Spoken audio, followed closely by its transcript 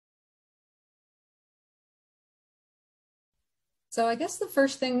So I guess the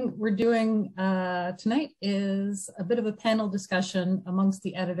first thing we're doing tonight is a bit of a panel discussion amongst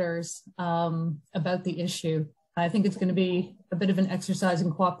the editors about the issue. I think it's going to be a bit of an exercise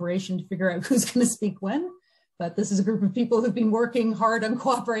in cooperation to figure out who's going to speak when, but this is a group of people who've been working hard on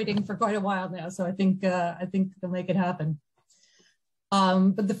cooperating for quite a while now, so I think they'll make it happen.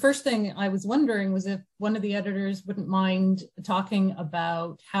 But the first thing I was wondering was if one of the editors wouldn't mind talking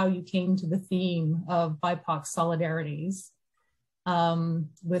about how you came to the theme of BIPOC Solidarities,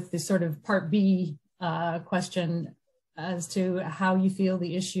 with the sort of part B question as to how you feel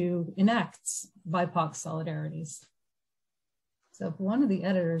the issue enacts BIPOC solidarities. So if one of the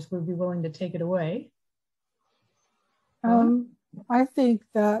editors would be willing to take it away. I think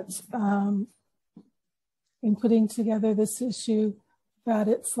that in putting together this issue, that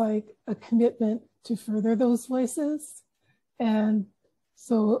it's like a commitment to further those voices. And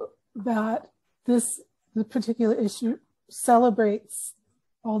so that the particular issue celebrates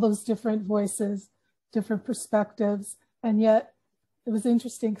all those different voices, different perspectives. And yet it was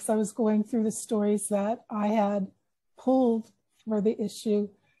interesting because I was going through the stories that I had pulled for the issue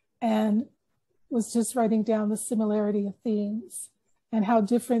and was just writing down the similarity of themes and how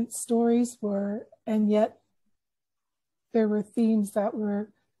different stories were. And yet there were themes that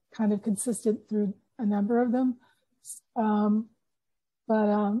were kind of consistent through a number of them. But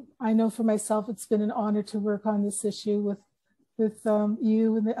I know for myself, it's been an honor to work on this issue with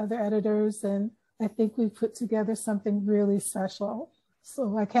you and the other editors. And I think we've put together something really special.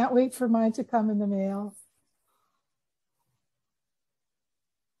 So I can't wait for mine to come in the mail.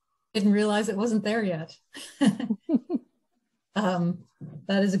 Didn't realize it wasn't there yet. That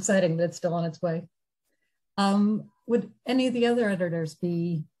is exciting that it's still on its way. Would any of the other editors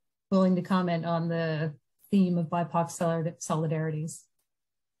be willing to comment on the theme of BIPOC solidarities?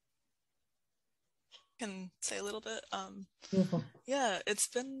 Can say a little bit. Beautiful. Yeah, it's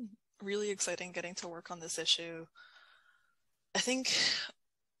been really exciting getting to work on this issue. I think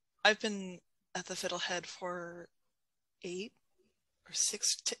I've been at the Fiddlehead for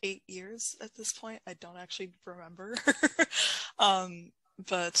 6 to 8 years at this point. I don't actually remember.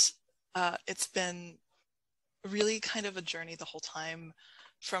 But it's been really kind of a journey the whole time,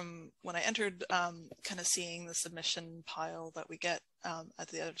 from when I entered, kind of seeing the submission pile that we get at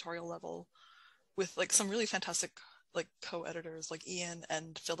the editorial level with like some really fantastic like co-editors like Ian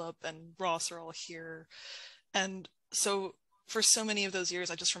and Philip and Ross are all here. And so for so many of those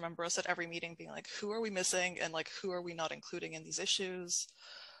years, I just remember us at every meeting being like, who are we missing? And like, who are we not including in these issues?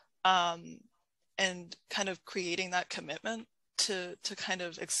 And kind of creating that commitment to kind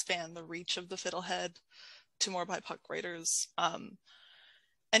of expand the reach of the Fiddlehead to more BIPOC writers. And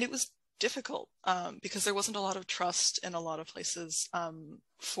it was difficult because there wasn't a lot of trust in a lot of places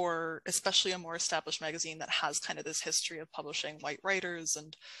for especially a more established magazine that has kind of this history of publishing white writers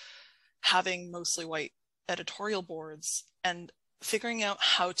and having mostly white editorial boards, and figuring out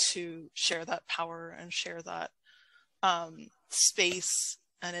how to share that power and share that space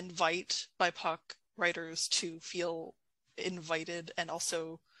and invite BIPOC writers to feel invited and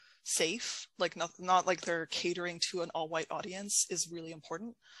also safe, like not like they're catering to an all-white audience, is really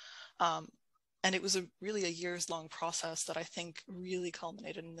important. And it was really a years-long process that I think really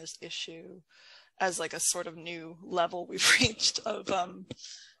culminated in this issue as like a sort of new level we've reached of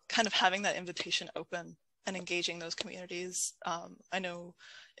kind of having that invitation open and engaging those communities. I know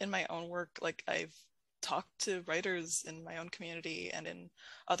in my own work, like I've talked to writers in my own community and in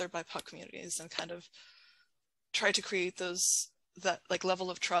other BIPOC communities and kind of try to create that like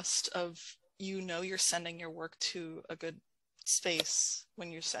level of trust of, you're sending your work to a good space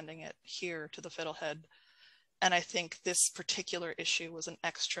when you're sending it here to the Fiddlehead. And I think this particular issue was an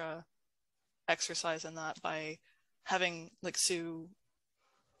extra exercise in that, by having like Sue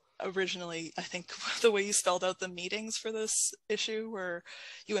originally, I think the way you spelled out the meetings for this issue, where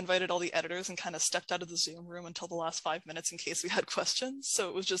you invited all the editors and kind of stepped out of the Zoom room until the last 5 minutes in case we had questions. So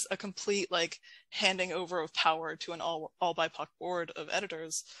it was just a complete like handing over of power to an all BIPOC board of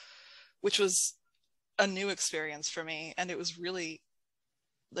editors, which was a new experience for me. And it was really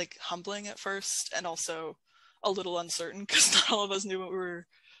like humbling at first, and also a little uncertain because not all of us knew what we were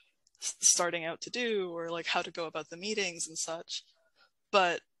starting out to do or like how to go about the meetings and such.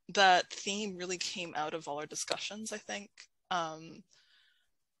 But that theme really came out of all our discussions, I think.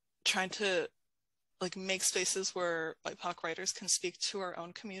 Trying to like make spaces where BIPOC writers can speak to our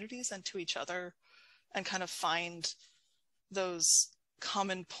own communities and to each other, and kind of find those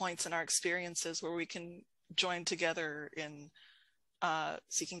common points in our experiences where we can join together in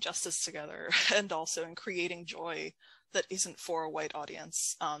seeking justice together, and also in creating joy that isn't for a white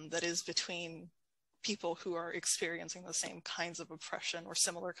audience, that is between people who are experiencing the same kinds of oppression or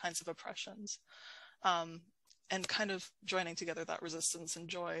similar kinds of oppressions, and kind of joining together that resistance and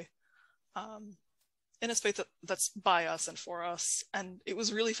joy in a space that's by us and for us. And it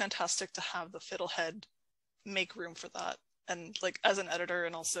was really fantastic to have the Fiddlehead make room for that. And like, as an editor,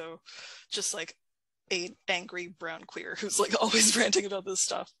 and also just like a angry brown queer who's like always ranting about this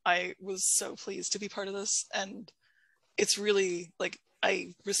stuff, I was so pleased to be part of this. And it's really like,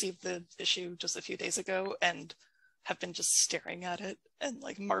 I received the issue just a few days ago and have been just staring at it and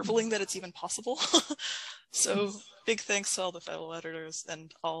like marveling that it's even possible. So big thanks to all the fellow editors,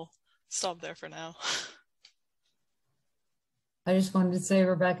 and I'll stop there for now. I just wanted to say,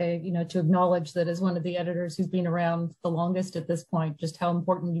 Rebecca, to acknowledge that as one of the editors who's been around the longest at this point, just how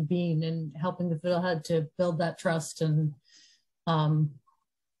important you've been in helping the Fiddlehead to build that trust and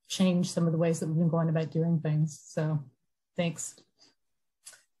change some of the ways that we've been going about doing things. So thanks.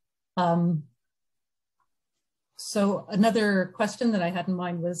 So another question that I had in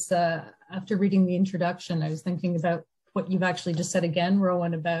mind was, after reading the introduction, I was thinking about what you've actually just said again,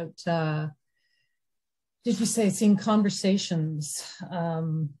 Rowan, about, did you say seeing conversations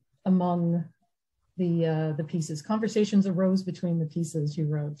among the pieces? Conversations arose between the pieces you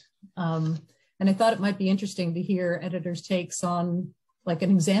wrote. And I thought it might be interesting to hear editors' takes on like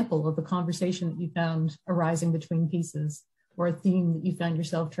an example of a conversation that you found arising between pieces, or a theme that you found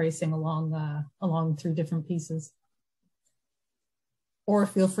yourself tracing along through different pieces. Or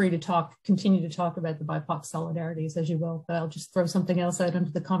feel free to continue to talk about the BIPOC solidarities as you will, but I'll just throw something else out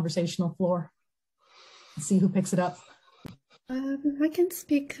onto the conversational floor and see who picks it up. I can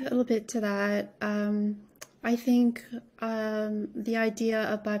speak a little bit to that. I think the idea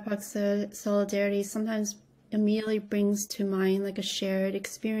of BIPOC solidarity sometimes immediately brings to mind like a shared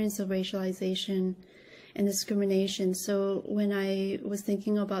experience of racialization and discrimination. So when I was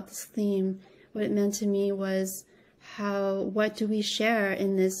thinking about this theme, what it meant to me was what do we share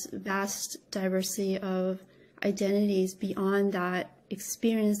in this vast diversity of identities beyond that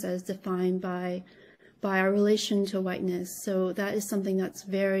experience as defined by our relation to whiteness. So that is something that's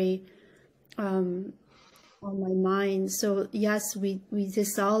very on my mind. So yes, we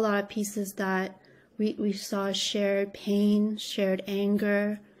just saw a lot of pieces that we saw shared pain, shared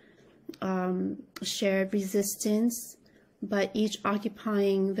anger, shared resistance, but each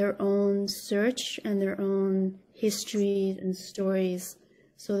occupying their own search and their own histories and stories.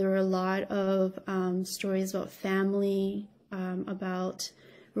 So there were a lot of stories about family, about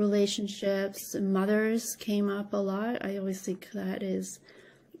relationships. Mothers came up a lot. I always think that is,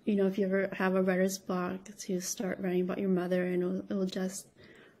 if you ever have a writer's block, to start writing about your mother and it'll just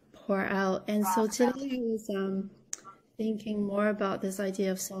pour out. And so today I was thinking more about this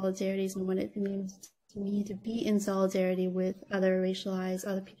idea of solidarities and what it means to me to be in solidarity with other racialized,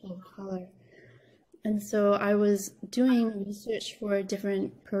 other people of color. And so I was doing research for a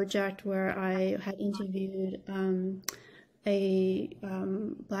different project where I had interviewed a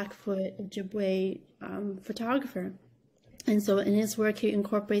Blackfoot Ojibwe photographer. And so in his work, he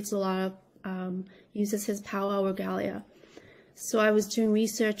incorporates a lot of, uses his powwow regalia. So I was doing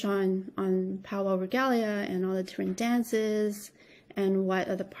research on powwow regalia and all the different dances and what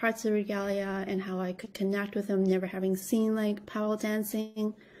are the parts of regalia and how I could connect with him, never having seen like powwow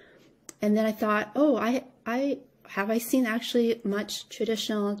dancing. And then I thought, oh, have I seen actually much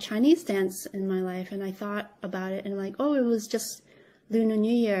traditional Chinese dance in my life? And I thought about it and I'm like, oh, it was just Lunar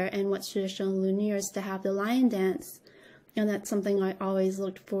New Year, and what's traditional Lunar New Year is to have the lion dance. And that's something I always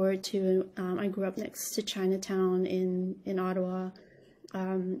looked forward to. I grew up next to Chinatown in Ottawa.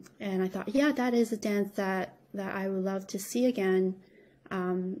 And I thought, yeah, that is a dance that I would love to see again.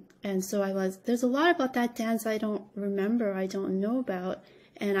 And so there's a lot about that dance I don't remember, I don't know about.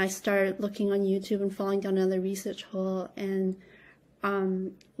 And I started looking on YouTube and falling down another research hole and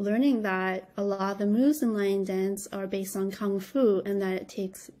learning that a lot of the moves in lion dance are based on Kung Fu, and that it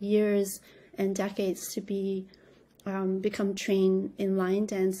takes years and decades to become trained in lion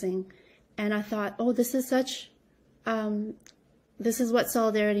dancing. And I thought, oh, this is what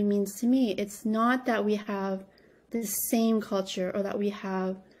solidarity means to me. It's not that we have the same culture or that we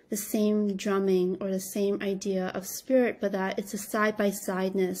have the same drumming or the same idea of spirit, but that it's a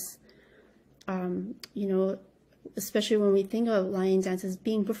side-by-sideness, especially when we think of lion dances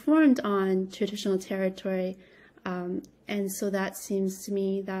being performed on traditional territory. And so that seems to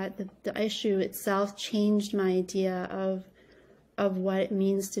me that the issue itself changed my idea of what it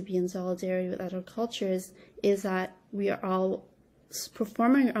means to be in solidarity with other cultures, is that we are all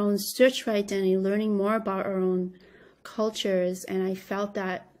performing our own search for identity, learning more about our own cultures. And I felt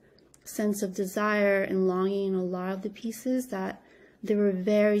that sense of desire and longing in a lot of the pieces that they were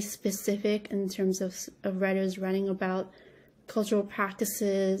very specific in terms of writers writing about cultural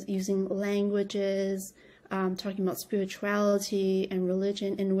practices, using languages, talking about spirituality and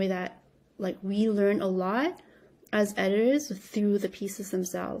religion in a way that, like, we learn a lot as editors through the pieces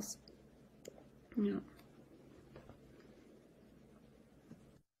themselves. Yeah.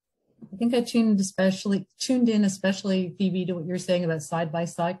 I think I tuned in especially, Phoebe, to what you're saying about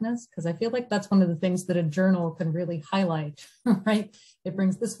side-by-sideness, because I feel like that's one of the things that a journal can really highlight, right? It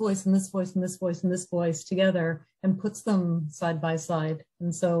brings this voice and this voice and this voice and this voice together and puts them side by side.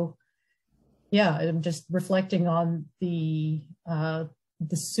 And so, yeah, I'm just reflecting on the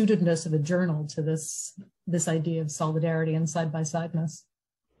suitedness of a journal to this idea of solidarity and side-by-sideness.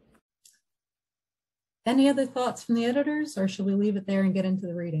 Any other thoughts from the editors, or should we leave it there and get into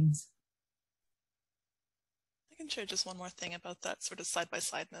the readings? I can share just one more thing about that sort of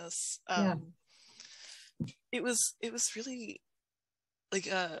side-by-sideness. Yeah. It was really like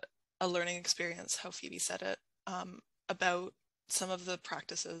a learning experience, how Phoebe said it, about some of the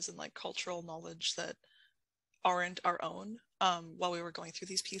practices and like cultural knowledge that aren't our own while we were going through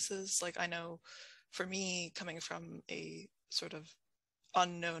these pieces. Like, I know for me, coming from a sort of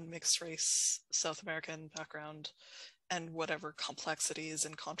unknown mixed race South American background, and whatever complexities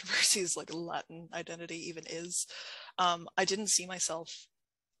and controversies like Latin identity even is, I didn't see myself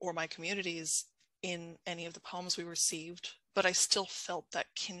or my communities in any of the poems we received, but I still felt that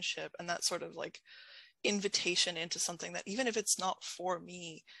kinship and that sort of like invitation into something that, even if it's not for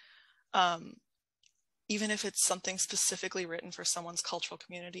me, even if it's something specifically written for someone's cultural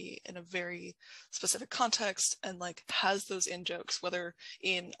community in a very specific context and like has those in-jokes, whether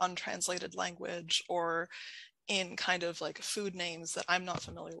in untranslated language or in kind of like food names that I'm not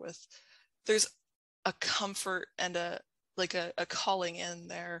familiar with, there's a comfort and a calling in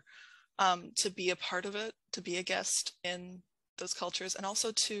there to be a part of it, to be a guest in those cultures, and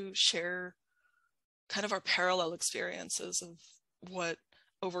also to share kind of our parallel experiences of what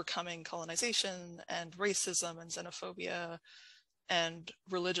overcoming colonization and racism and xenophobia and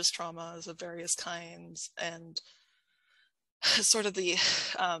religious traumas of various kinds, and sort of the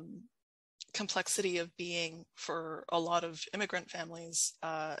complexity of being, for a lot of immigrant families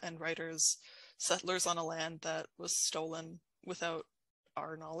and writers, settlers on a land that was stolen without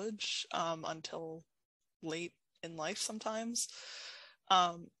our knowledge until late in life sometimes,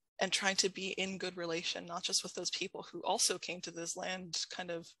 and trying to be in good relation, not just with those people who also came to this land kind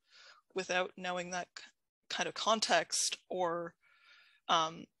of without knowing that kind of context, or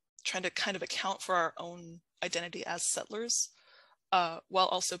trying to kind of account for our own identity as settlers, while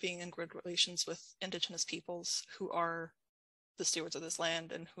also being in good relations with Indigenous peoples who are the stewards of this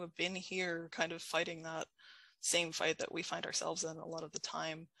land and who have been here kind of fighting that same fight that we find ourselves in a lot of the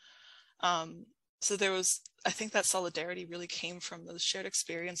time. So there was, I think that solidarity really came from those shared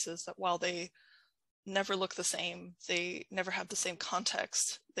experiences that, while they never look the same, they never have the same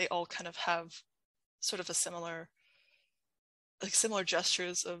context, they all kind of have sort of a similar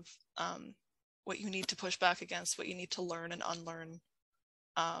gestures of what you need to push back against, what you need to learn and unlearn,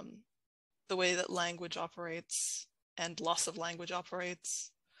 the way that language operates and loss of language operates,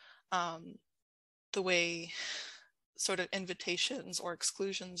 the way sort of invitations or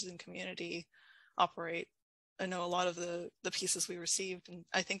exclusions in community operate. I know a lot of the pieces we received, and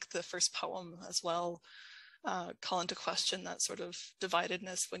I think the first poem as well, call into question that sort of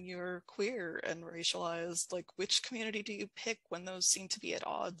dividedness when you're queer and racialized. Like, which community do you pick when those seem to be at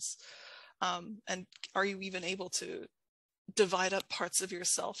odds? And are you even able to divide up parts of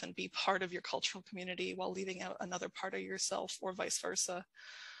yourself and be part of your cultural community while leaving out another part of yourself, or vice versa?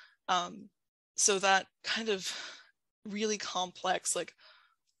 So that kind of really complex, like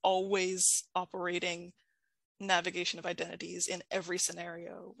always operating navigation of identities in every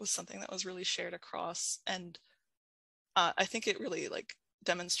scenario was something that was really shared across. And I think it really like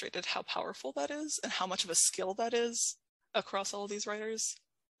demonstrated how powerful that is and how much of a skill that is across all of these writers.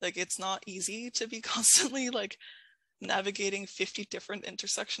 Like, it's not easy to be constantly like navigating 50 different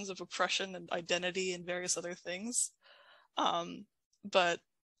intersections of oppression and identity and various other things. But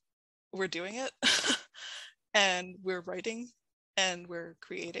we're doing it and we're writing and we're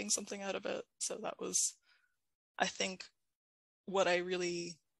creating something out of it. So that was, I think, what I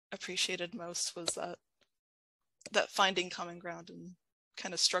really appreciated most, was that finding common ground and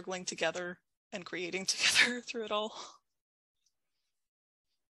kind of struggling together and creating together through it all.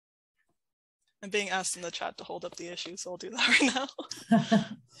 I'm being asked in the chat to hold up the issue, so I'll do that right now.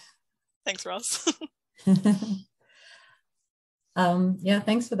 Thanks, Ross. Yeah,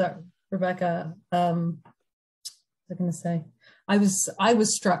 thanks for that, Rebecca. What was I going to say? I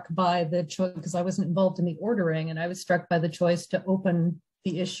was struck by the choice, because I wasn't involved in the ordering, and I was struck by the choice to open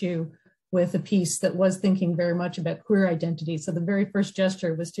the issue with a piece that was thinking very much about queer identity. So the very first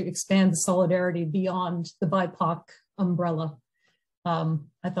gesture was to expand the solidarity beyond the BIPOC umbrella.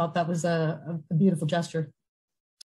 I thought that was a beautiful gesture.